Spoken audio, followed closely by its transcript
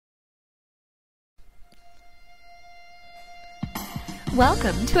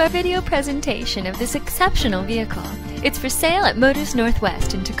Welcome to our video presentation of this exceptional vehicle. It's for sale at Motors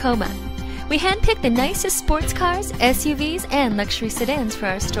Northwest in Tacoma. We handpicked the nicest sports cars, SUVs, and luxury sedans for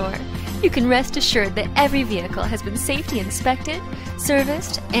our store. You can rest assured that every vehicle has been safety inspected,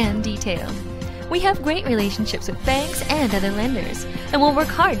 serviced, and detailed. We have great relationships with banks and other lenders, and we'll work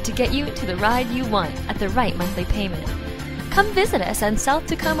hard to get you into the ride you want at the right monthly payment. Come visit us on South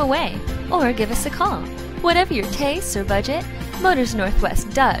Tacoma Way, or give us a call. Whatever your tastes or budget, Motors Northwest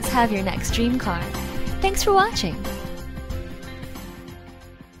does have your next dream car. Thanks for watching.